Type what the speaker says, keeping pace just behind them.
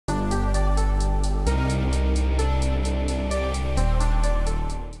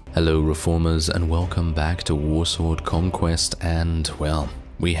Hello Reformers and welcome back to Warsword Conquest, and well,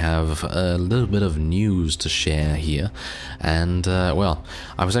 we have a little bit of news to share here. And well,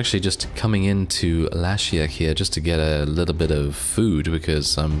 I was actually just coming into Lashiak here just to get a little bit of food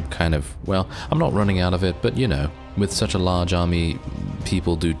because I'm kind of, well, I'm not running out of it, but you know, with such a large army,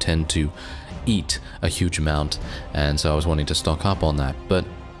 people do tend to eat a huge amount, and so I was wanting to stock up on that. But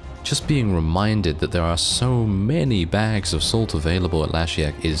just being reminded that there are so many bags of salt available at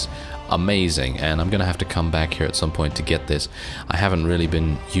Lashiak is amazing, and I'm gonna have to come back here at some point to get this. I haven't really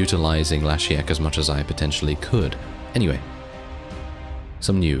been utilizing Lashiak as much as I potentially could. Anyway,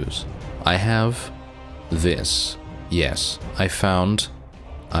 some news. I have this. Yes, I found,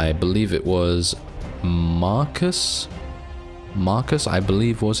 I believe it was Marcus, I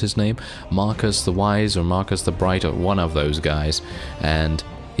believe was his name. Marcus the Wise or Marcus the Bright, or one of those guys, and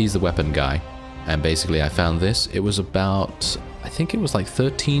he's the weapon guy. And basically I found this. It was about, I think it was like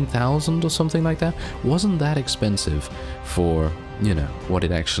 13,000 or something like that. Wasn't that expensive for, you know, what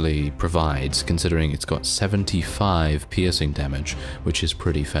it actually provides, considering it's got 75 piercing damage, which is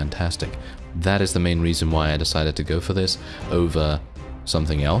pretty fantastic. That is the main reason why I decided to go for this over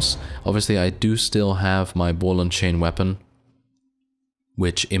something else. Obviously I do still have my ball and chain weapon,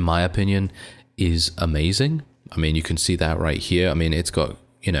 which in my opinion is amazing. I mean, you can see that right here. I mean, it's got,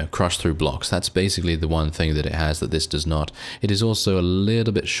 you know, crush through blocks. That's basically the one thing that it has that this does not. It is also a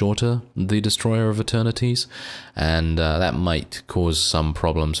little bit shorter, the Destroyer of Eternities, and that might cause some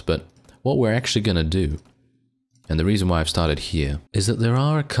problems. But what we're actually going to do, and the reason why I've started here, is that there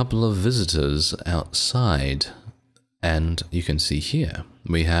are a couple of visitors outside, and you can see here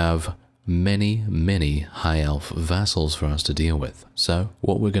we have many high elf vassals for us to deal with. So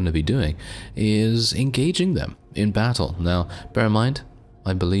what we're going to be doing is engaging them in battle. Now bear in mind,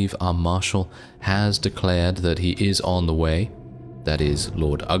 I believe our marshal has declared that he is on the way. That is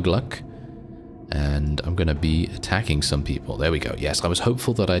Lord Ugluk, and I'm going to be attacking some people. There we go. Yes, I was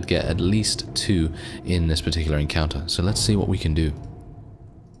hopeful that I'd get at least 2 in this particular encounter, so let's see what we can do.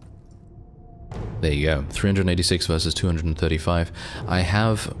 There you go, 386 versus 235. I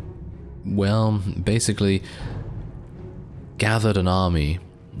have, well, basically gathered an army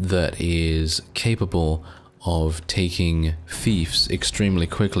that is capable of taking fiefs extremely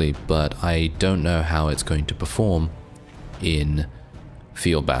quickly, but I don't know how it's going to perform in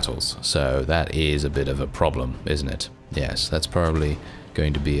field battles. So that is a bit of a problem, isn't it? Yes, that's probably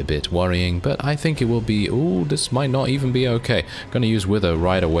going to be a bit worrying, but I think it will be, ooh, this might not even be okay. I'm going to use Wither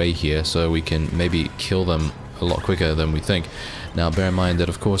right away here so we can maybe kill them a lot quicker than we think. Now bear in mind that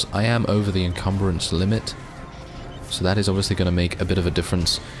of course I am over the encumbrance limit, so that is obviously going to make a bit of a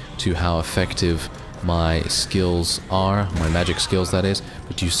difference to how effective my skills are, my magic skills that is.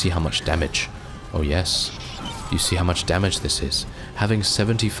 But do you see how much damage? Oh yes, you see how much damage this is. Having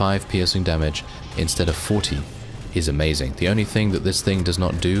 75 piercing damage instead of 40 is amazing. The only thing that this thing does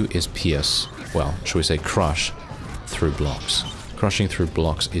not do is pierce, well, shall we say crush through blocks. Crushing through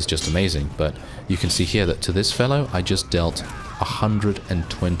blocks is just amazing, but you can see here that to this fellow I just dealt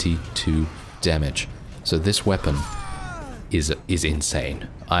 122 damage. So this weapon is insane.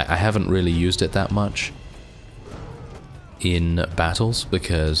 I haven't really used it that much in battles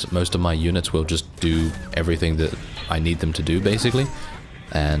because most of my units will just do everything that I need them to do basically.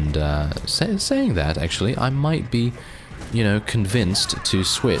 And saying that, actually, I might be, you know, convinced to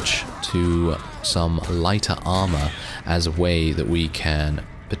switch to some lighter armor as a way that we can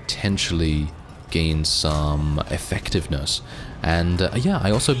potentially gain some effectiveness. And yeah,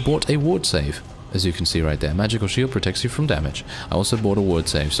 I also bought a ward save. As you can see right there, magical shield protects you from damage. I also bought a ward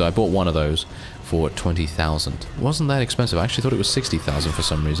save, so I bought one of those for 20,000. It wasn't that expensive. I actually thought it was 60,000 for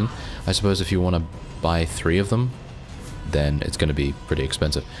some reason. I suppose if you want to buy 3 of them, then it's going to be pretty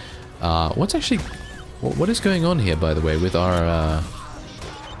expensive. What's actually, what is going on here, by the way, with our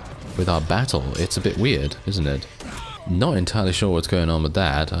battle? It's a bit weird, isn't it? Not entirely sure what's going on with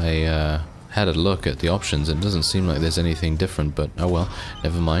that. I had a look at the options and it doesn't seem like there's anything different, but oh well,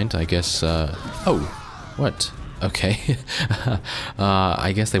 never mind. I guess, oh, what? Okay.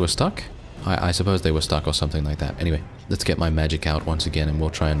 I guess they were stuck? I suppose they were stuck or something like that. Anyway, let's get my magic out once again and we'll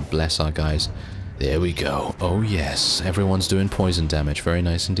try and bless our guys. There we go. Oh yes, everyone's doing poison damage. Very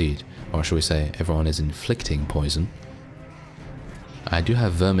nice indeed. Or shall we say, everyone is inflicting poison. I do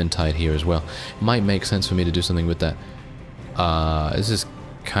have Vermintide here as well. It might make sense for me to do something with that. This is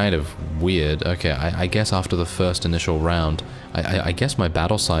kind of weird. Okay, I guess after the first initial round, I guess my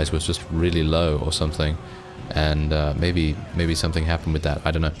battle size was just really low or something, and maybe something happened with that.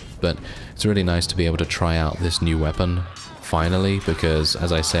 I don't know, but it's really nice to be able to try out this new weapon finally, because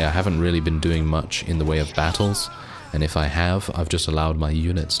as I say, I haven't really been doing much in the way of battles, And if I have, I've just allowed my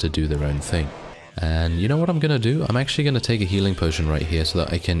units to do their own thing. And you know what I'm going to do? I'm actually going to take a healing potion right here so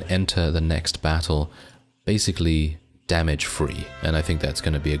that I can enter the next battle basically damage free. And I think that's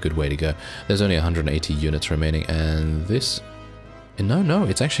going to be a good way to go. There's only 180 units remaining, and this... No,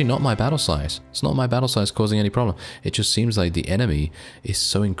 it's actually not my battle size. It's not my battle size causing any problem. It just seems like the enemy is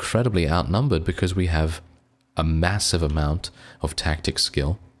so incredibly outnumbered because we have a massive amount of tactic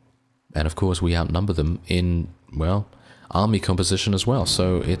skill. And of course we outnumber them in, well, army composition as well.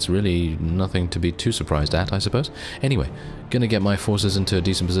 So it's really nothing to be too surprised at, I suppose. Anyway, gonna get my forces into a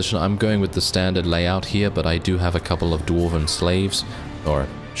decent position. I'm going with the standard layout here, but I do have a couple of dwarven slaves, or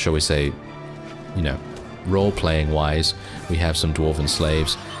shall we say, you know, role-playing wise, we have some dwarven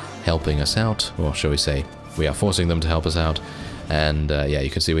slaves helping us out, or shall we say, we are forcing them to help us out. And yeah, you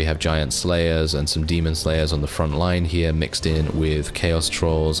can see we have giant slayers and some demon slayers on the front line here, mixed in with chaos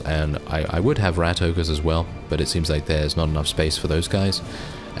trolls, and I would have rat ogres as well, but it seems like there's not enough space for those guys.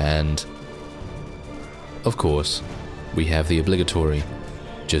 And of course, we have the obligatory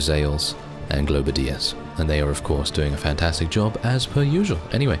Jezzails and Globadias. And they are, of course, doing a fantastic job as per usual.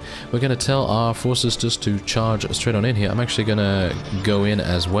 Anyway, we're going to tell our forces just to charge straight on in here. I'm actually going to go in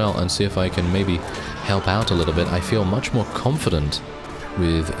as well and see if I can maybe help out a little bit. I feel much more confident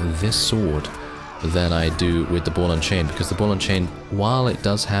with this sword than I do with the ball and chain, because the ball and chain, while it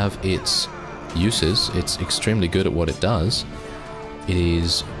does have its uses, it's extremely good at what it does. It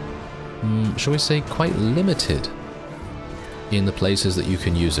is, shall we say, quite limited in the places that you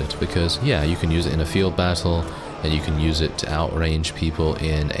can use it, because yeah, you can use it in a field battle, and you can use it to outrange people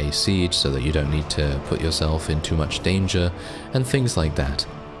in a siege so that you don't need to put yourself in too much danger and things like that.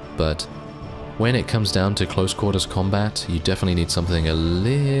 But when it comes down to close quarters combat, you definitely need something a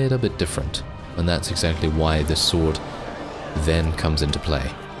little bit different, and that's exactly why this sword then comes into play.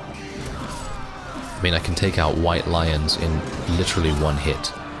 I mean, I can take out white lions in literally one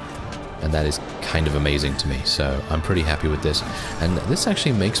hit, and that is kind of amazing to me, so I'm pretty happy with this. And this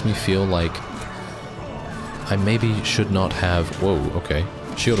actually makes me feel like I maybe should not have... Whoa, okay.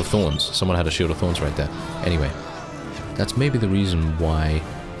 Shield of Thorns. Someone had a Shield of Thorns right there. Anyway, that's maybe the reason why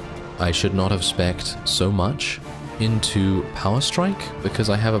I should not have spec'd so much into Power Strike, because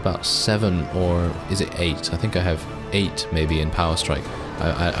I have about 7, or is it 8? I think I have 8 maybe in Power Strike.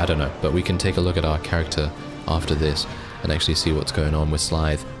 I don't know, but we can take a look at our character after this and actually see what's going on with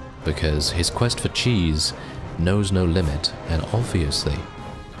Slythe, because his quest for cheese knows no limit, and obviously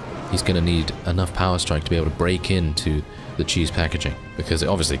he's going to need enough Power Strike to be able to break into the cheese packaging, because it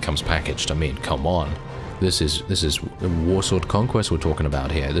obviously comes packaged. I mean, come on. This is Warsword Conquest we're talking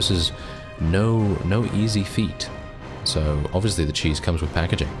about here. This is no easy feat. So obviously the cheese comes with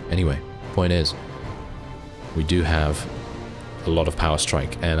packaging. Anyway, point is, we do have a lot of Power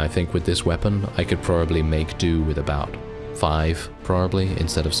Strike, and I think with this weapon I could probably make do with about 5 probably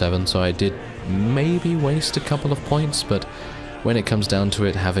instead of 7, so I did maybe waste a couple of points, but when it comes down to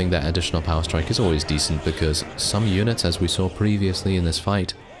it, having that additional Power Strike is always decent, because some units, as we saw previously in this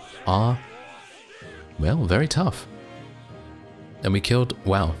fight, are, well, very tough. And we killed,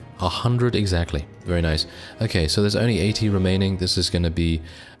 wow, 100 exactly. Very nice. Okay, so there's only 80 remaining. This is going to be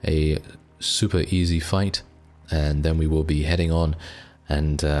a super easy fight, and then we will be heading on.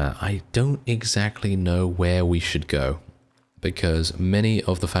 And I don't exactly know where we should go, because many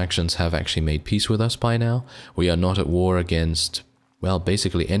of the factions have actually made peace with us by now. We are not at war against, well,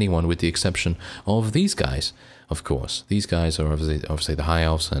 basically anyone, with the exception of these guys, of course. These guys are obviously the High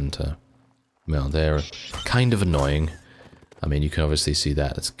Elves, and, well, they're kind of annoying. I mean, you can obviously see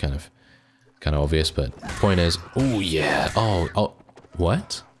that. It's kind of obvious, but point is... Oh, yeah. Oh,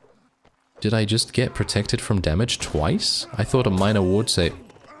 what? Did I just get protected from damage twice? I thought a minor ward save...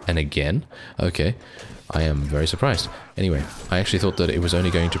 And again? Okay. I am very surprised. Anyway, I actually thought that it was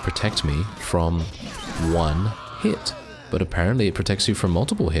only going to protect me from 1 hit. But apparently it protects you from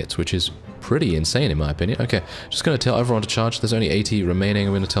multiple hits, which is pretty insane in my opinion. Okay, just going to tell everyone to charge. There's only 80 remaining.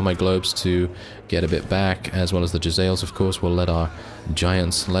 I'm going to tell my globes to get a bit back, as well as the Jezzails, of course. We'll let our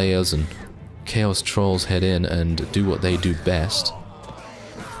giant slayers and chaos trolls head in and do what they do best.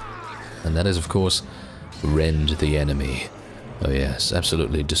 And that is, of course, rend the enemy. Oh yes,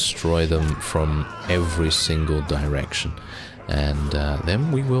 absolutely destroy them from every single direction. And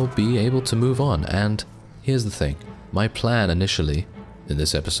then we will be able to move on. And here's the thing. My plan initially in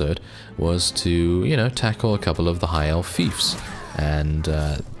this episode was to, you know, tackle a couple of the High Elf fiefs and,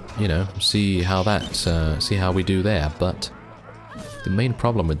 you know, see how we do there. But the main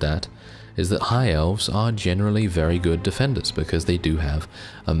problem with that is that High Elves are generally very good defenders, because they do have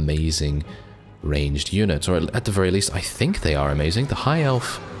amazing ranged units, or at the very least I think they are amazing. The High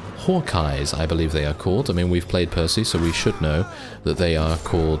Elf Hawkeyes, I believe they are called. I mean, we've played Percy, so we should know that they are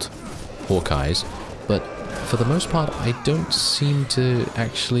called Hawkeyes. But for the most part, I don't seem to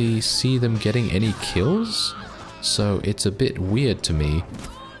actually see them getting any kills. So it's a bit weird to me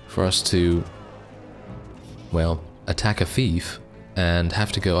for us to, well, attack a thief and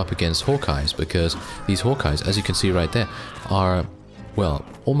have to go up against Hawkeyes, because these Hawkeyes, as you can see right there, are, well,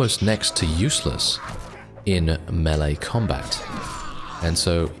 almost next to useless in melee combat. And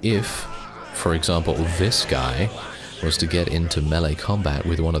so if, for example, this guy was to get into melee combat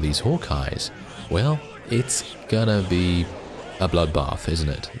with one of these Hawkeyes, well, it's gonna be a bloodbath, isn't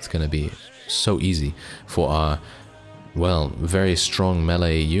it? It's gonna be so easy for our, well, very strong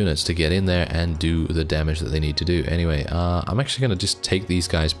melee units to get in there and do the damage that they need to do. Anyway, I'm actually going to just take these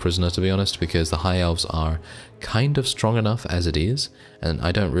guys prisoner, to be honest, because the High Elves are kind of strong enough as it is, and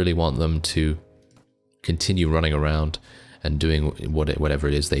I don't really want them to continue running around and doing whatever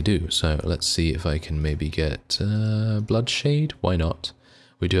it is they do. So let's see if I can maybe get Bloodshade. Why not?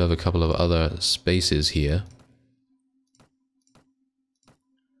 We do have a couple of other spaces here.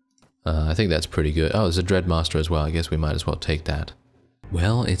 I think that's pretty good. Oh, there's a Dreadmaster as well. I guess we might as well take that.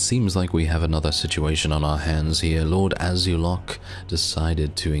 Well, it seems like we have another situation on our hands here. Lord Azulok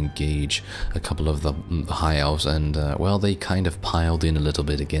decided to engage a couple of the High Elves, and, well, they kind of piled in a little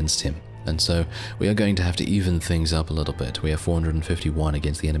bit against him. And so we are going to have to even things up a little bit. We have 451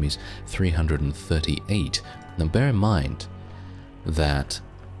 against the enemy's 338. Now, bear in mind that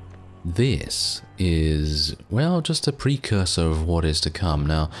this is, well, just a precursor of what is to come.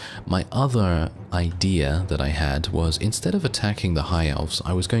 Now, my other idea that I had was, instead of attacking the High Elves,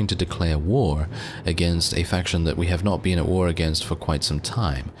 I was going to declare war against a faction that we have not been at war against for quite some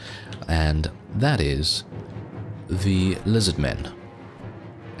time, and that is the Lizardmen.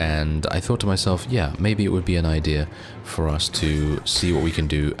 And I thought to myself, yeah, maybe it would be an idea for us to see what we can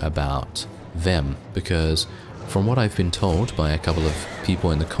do about them, because from what I've been told by a couple of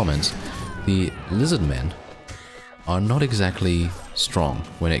people in the comments, the Lizardmen are not exactly strong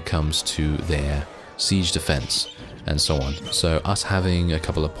when it comes to their siege defense and so on. So us having a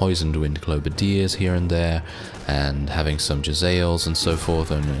couple of poisoned wind clobardiers here and there, and having some Jezzails and so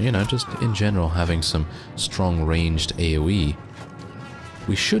forth, and, you know, just in general having some strong ranged AoE,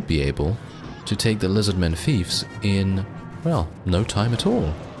 we should be able to take the Lizardmen Fiefs in, well, no time at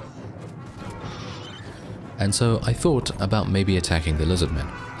all. And so I thought about maybe attacking the Lizardmen.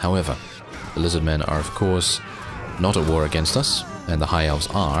 However, the Lizardmen are, of course, not at war against us, and the High Elves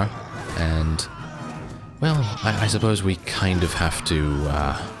are, and, well, I suppose we kind of have to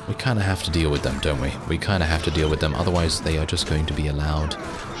deal with them, don't we? We kind of have to deal with them, otherwise they are just going to be allowed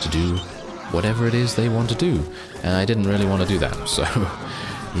to do whatever it is they want to do, and I didn't really want to do that, so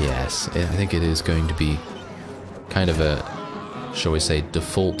yes, I think it is going to be kind of a, shall we say,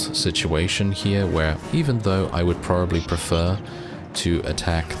 default situation here, where even though I would probably prefer to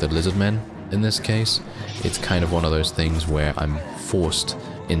attack the Lizardmen in this case, it's kind of one of those things where I'm forced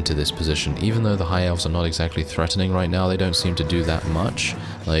into this position. Even though the High Elves are not exactly threatening right now, they don't seem to do that much.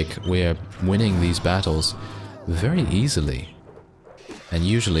 Like, we're winning these battles very easily. And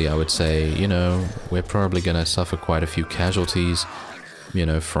usually I would say, you know, we're probably going to suffer quite a few casualties, you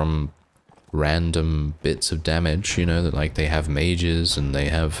know, from random bits of damage, you know, that, like, they have mages and they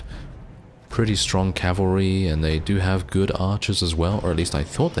have pretty strong cavalry and they do have good archers as well, or at least I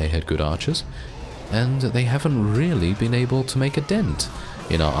thought they had good archers, and they haven't really been able to make a dent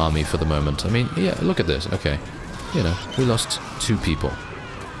in our army for the moment. I mean, yeah, look at this, okay, you know, we lost 2 people,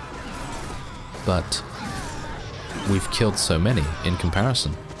 but we've killed so many in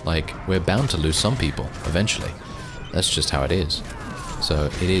comparison. Like, we're bound to lose some people eventually. That's just how it is. So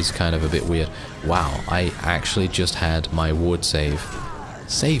it is kind of a bit weird. Wow, I actually just had my ward save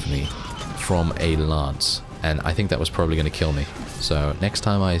me from a lance, and I think that was probably going to kill me. So next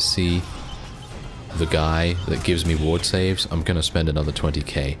time I see the guy that gives me ward saves, I'm going to spend another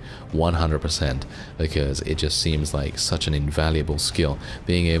 20k, 100%, because it just seems like such an invaluable skill.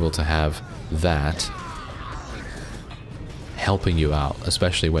 Being able to have that helping you out,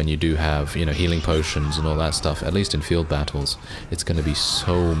 especially when you do have, you know, healing potions and all that stuff, at least in field battles, it's going to be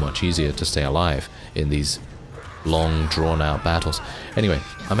so much easier to stay alive in these long, drawn-out battles. Anyway,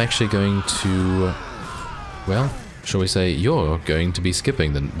 I'm actually going to, well, shall we say, you're going to be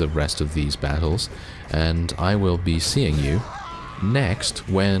skipping the rest of these battles, and I will be seeing you next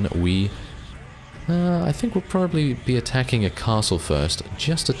when we, I think we'll probably be attacking a castle first,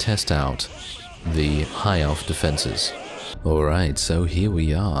 just to test out the High Elf defenses. Alright, so here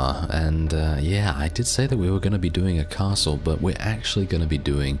we are, and yeah, I did say that we were going to be doing a castle, but we're actually going to be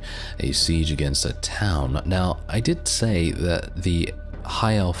doing a siege against a town. Now, I did say that the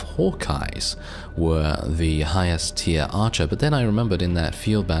High Elf Hawkeyes were the highest tier archer, but then I remembered in that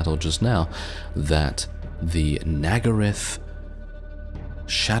field battle just now that the Nagaryth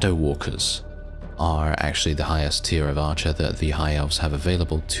Shadow Walkers are actually the highest tier of archer that the High Elves have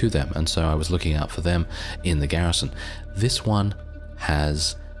available to them, and so I was looking out for them in the garrison. This one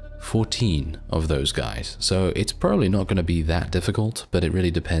has 14 of those guys, so it's probably not going to be that difficult, but it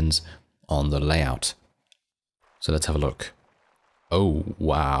really depends on the layout. So let's have a look. Oh,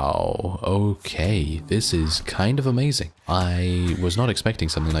 wow. Okay, this is kind of amazing. I was not expecting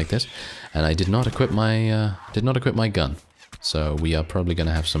something like this, and I did not equip my gun. So we are probably going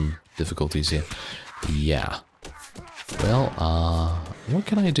to have some difficulties here. Yeah. Well, what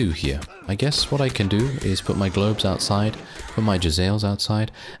can I do here? I guess what I can do is put my globes outside, put my Jezzails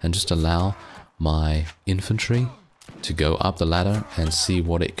outside, and just allow my infantry to go up the ladder and see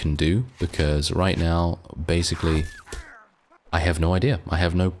what it can do, because right now, basically, I have no idea. I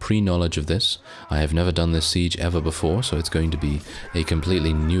have no pre-knowledge of this. I have never done this siege ever before, so it's going to be a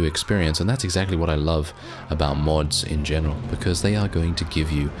completely new experience, and that's exactly what I love about mods in general, because they are going to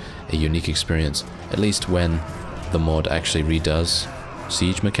give you a unique experience, at least when the mod actually redoes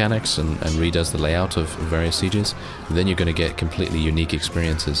siege mechanics and redoes the layout of various sieges. Then you're going to get completely unique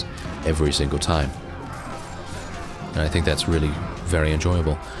experiences every single time. And I think that's really very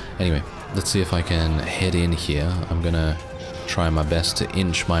enjoyable. Anyway, let's see if I can head in here. I'm going to try my best to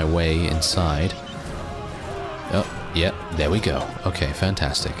inch my way inside. Oh, yeah, there we go. Okay,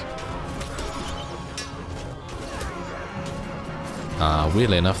 fantastic.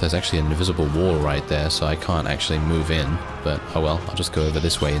 Weirdly enough, there's actually an invisible wall right there, so I can't actually move in. But, oh well, I'll just go over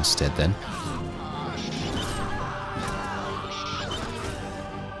this way instead then.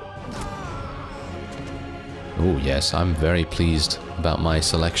 Oh yes, I'm very pleased about my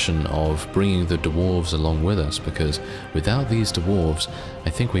selection of bringing the dwarves along with us, because without these dwarves, I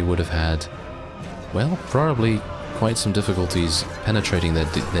think we would have had, well, probably quite some difficulties penetrating their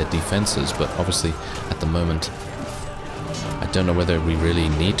defenses, but obviously at the moment I don't know whether we really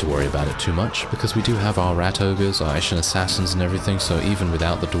need to worry about it too much, because we do have our rat ogres, our Eshin assassins and everything, so even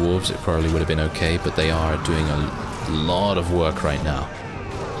without the dwarves it probably would have been okay, but they are doing a lot of work right now.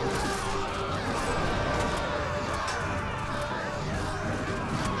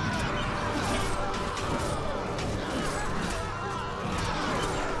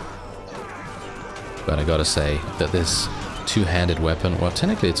 But I gotta say that this two-handed weapon, well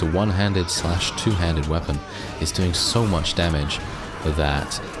technically it's a one-handed / two-handed weapon, is doing so much damage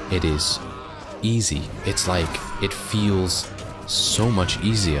that it is easy. It's like, it feels so much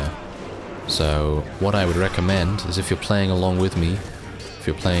easier. So what I would recommend is, if you're playing along with me, if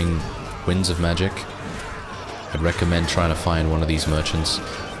you're playing Winds of Magic, I'd recommend trying to find one of these merchants,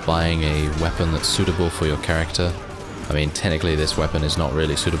 buying a weapon that's suitable for your character. I mean, technically this weapon is not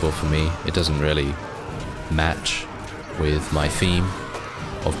really suitable for me. It doesn't really match with my theme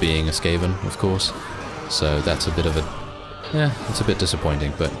of being a Skaven, of course. So that's a bit of a... yeah, it's a bit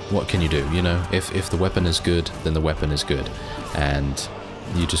disappointing, but what can you do, you know? If the weapon is good, then the weapon is good. And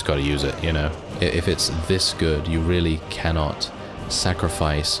you just gotta use it, you know? If it's this good, you really cannot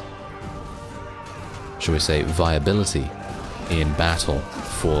sacrifice, shall we say, viability in battle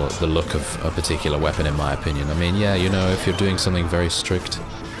for the look of a particular weapon, in my opinion. I mean, yeah, you know, if you're doing something very strict,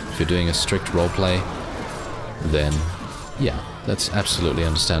 if you're doing a strict roleplay, then yeah, that's absolutely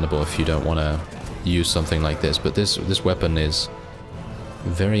understandable if you don't want to use something like this. But this weapon is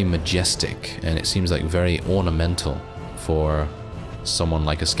very majestic, and it seems like very ornamental for someone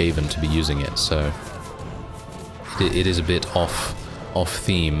like a Skaven to be using it. So it is a bit off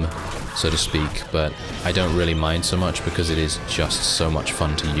theme, so to speak, but I don't really mind so much because it is just so much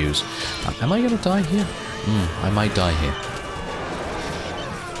fun to use. Am I gonna die here? I might die here.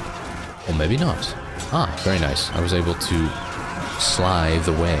 Or maybe not. Ah, very nice. I was able to slithe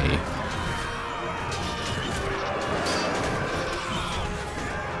away.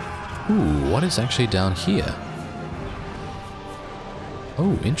 Ooh, what is actually down here?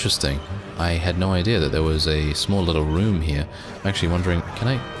 Oh, interesting. I had no idea that there was a small little room here. I'm actually wondering, can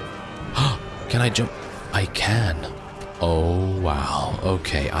I... can I jump? I can. Oh, wow.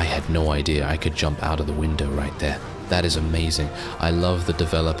 Okay, I had no idea I could jump out of the window right there. That is amazing. I love the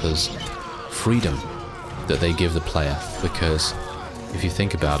developers' freedom that they give the player, because if you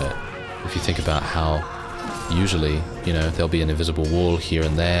think about it, if you think about how usually, you know, there'll be an invisible wall here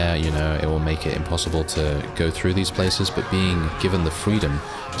and there, you know, it will make it impossible to go through these places, but being given the freedom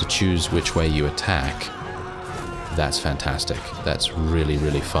to choose which way you attack, that's fantastic. That's really,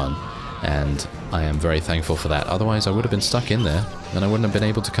 really fun, and I am very thankful for that. Otherwise I would have been stuck in there, and I wouldn't have been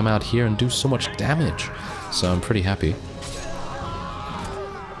able to come out here and do so much damage. So I'm pretty happy.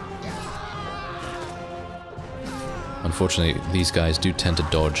 Unfortunately, these guys do tend to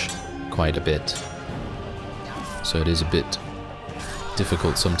dodge quite a bit. So it is a bit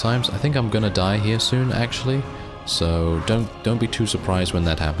difficult sometimes. I think I'm gonna die here soon, actually. So don't be too surprised when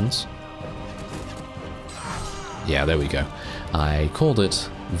that happens. Yeah, there we go. I called it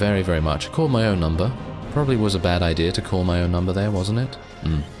very, very much. I called my own number. Probably was a bad idea to call my own number there, wasn't it?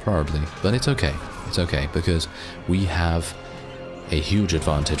 Probably. But it's okay. It's okay, because we have a huge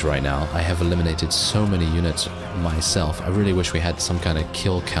advantage right now. I have eliminated so many units myself. I really wish we had some kind of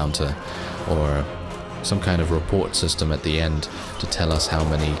kill counter or some kind of report system at the end to tell us how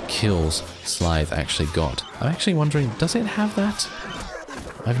many kills Slythe actually got. I'm actually wondering, does it have that?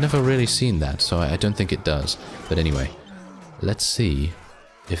 I've never really seen that, so I don't think it does. But anyway, let's see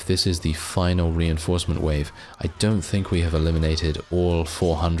if this is the final reinforcement wave. I don't think we have eliminated all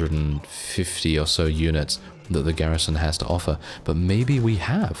 450 or so units that the garrison has to offer, but maybe we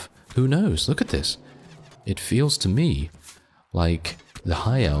have. Who knows? Look at this. It feels to me like the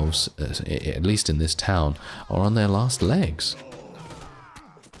High Elves, at least in this town, are on their last legs.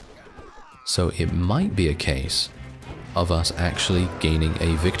 So it might be a case of us actually gaining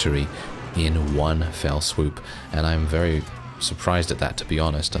a victory in one fell swoop, and I'm very surprised at that, to be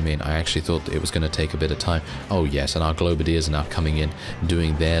honest. I mean, I actually thought it was going to take a bit of time. Oh yes, and our Globadiers are now coming in,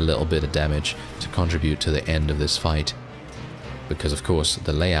 doing their little bit of damage to contribute to the end of this fight. Because of course,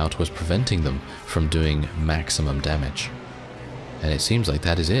 the layout was preventing them from doing maximum damage. And it seems like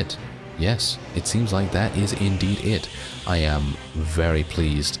that is it. Yes, it seems like that is indeed it. I am very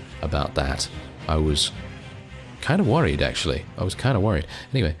pleased about that. I was kind of worried, actually. I was kind of worried.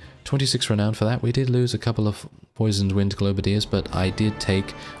 Anyway, 26 renown for that. We did lose a couple of Poisoned Wind Globadiers, but I did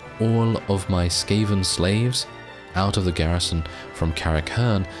take all of my Skaven slaves out of the garrison from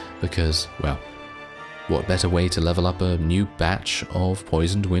Carrick-Herne because, well, what better way to level up a new batch of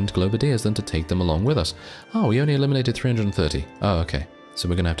Poisoned Wind Globadiers than to take them along with us? Oh, we only eliminated 330. Oh, okay. So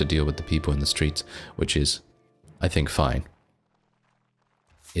we're going to have to deal with the people in the streets, which is, I think, fine.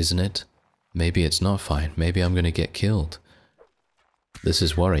 Isn't it? Maybe it's not fine. Maybe I'm going to get killed. This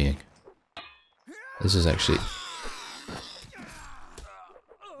is worrying. This is actually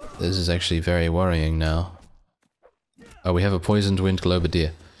very worrying now. Oh, we have a Poisoned Wind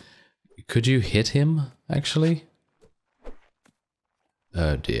Globadier. Could you hit him, actually?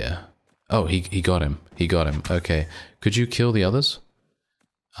 Oh dear. Oh, he got him. He got him. Okay. Could you kill the others?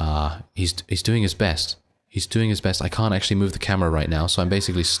 He's doing his best. He's doing his best. I can't actually move the camera right now, so I'm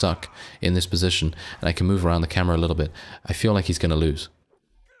basically stuck in this position, and I can move around the camera a little bit. I feel like he's going to lose.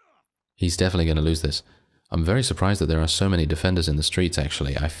 He's definitely going to lose this. I'm very surprised that there are so many defenders in the streets,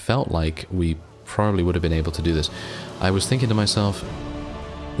 actually. I felt like we probably would have been able to do this. I was thinking to myself,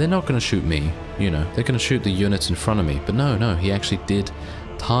 they're not going to shoot me, you know. They're going to shoot the units in front of me. But no, he actually did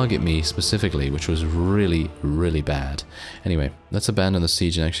target me specifically, which was really, really bad. Anyway, let's abandon the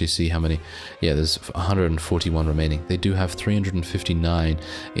siege and actually see how many... Yeah, there's 141 remaining. They do have 359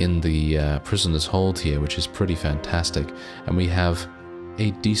 in the prisoners' hold here, which is pretty fantastic. And we have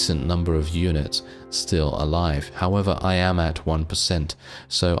a decent number of units still alive. However, I am at 1%,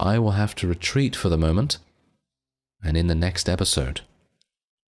 so I will have to retreat for the moment. And in the next episode,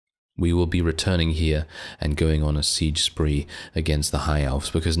 we will be returning here and going on a siege spree against the High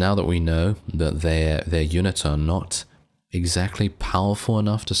Elves, because now that we know that their units are not exactly powerful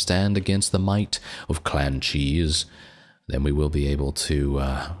enough to stand against the might of Clan Cheese, then we will be able to,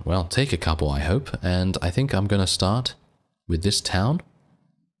 well, take a couple, I hope. And I think I'm going to start with this town.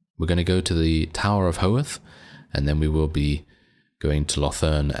 We're going to go to the Tower of Hoeth, and then we will be going to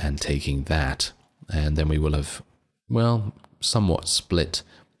Lothern and taking that. And then we will have, well, somewhat split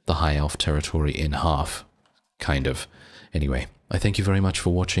the High Elf territory in half, kind of. Anyway, I thank you very much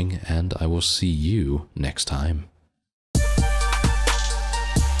for watching, and I will see you next time.